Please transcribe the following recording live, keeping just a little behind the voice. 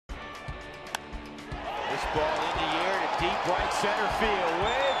Ball in the air to deep right center field.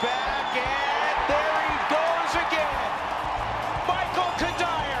 Way back, and there he goes again. Michael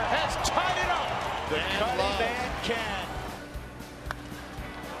Cuddyer has tied it up. The cutting man can.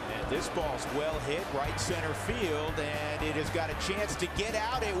 And this ball's well hit right center field, and it has got a chance to get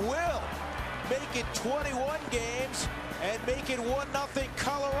out. It will make it 21 games and make it 1-0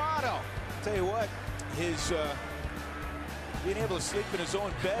 Colorado. Tell you what, his being able to sleep in his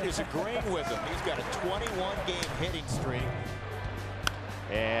own bed is agreeing with him. He's got a 21-game hitting streak.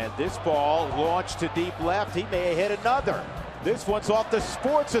 And this ball launched to deep left. He may have hit another. This one's off the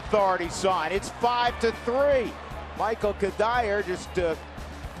Sports Authority sign. It's 5-3. Michael Cuddyer just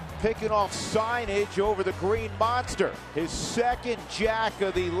picking off signage over the green monster. His second jack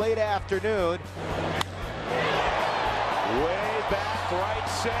of the late afternoon. Way back right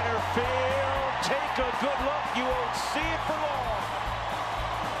center field. Take a good look. You won't see it for long.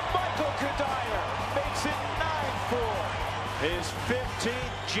 Michael Cuddyer makes it 9-4. His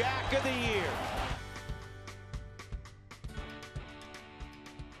 15th jack of the year.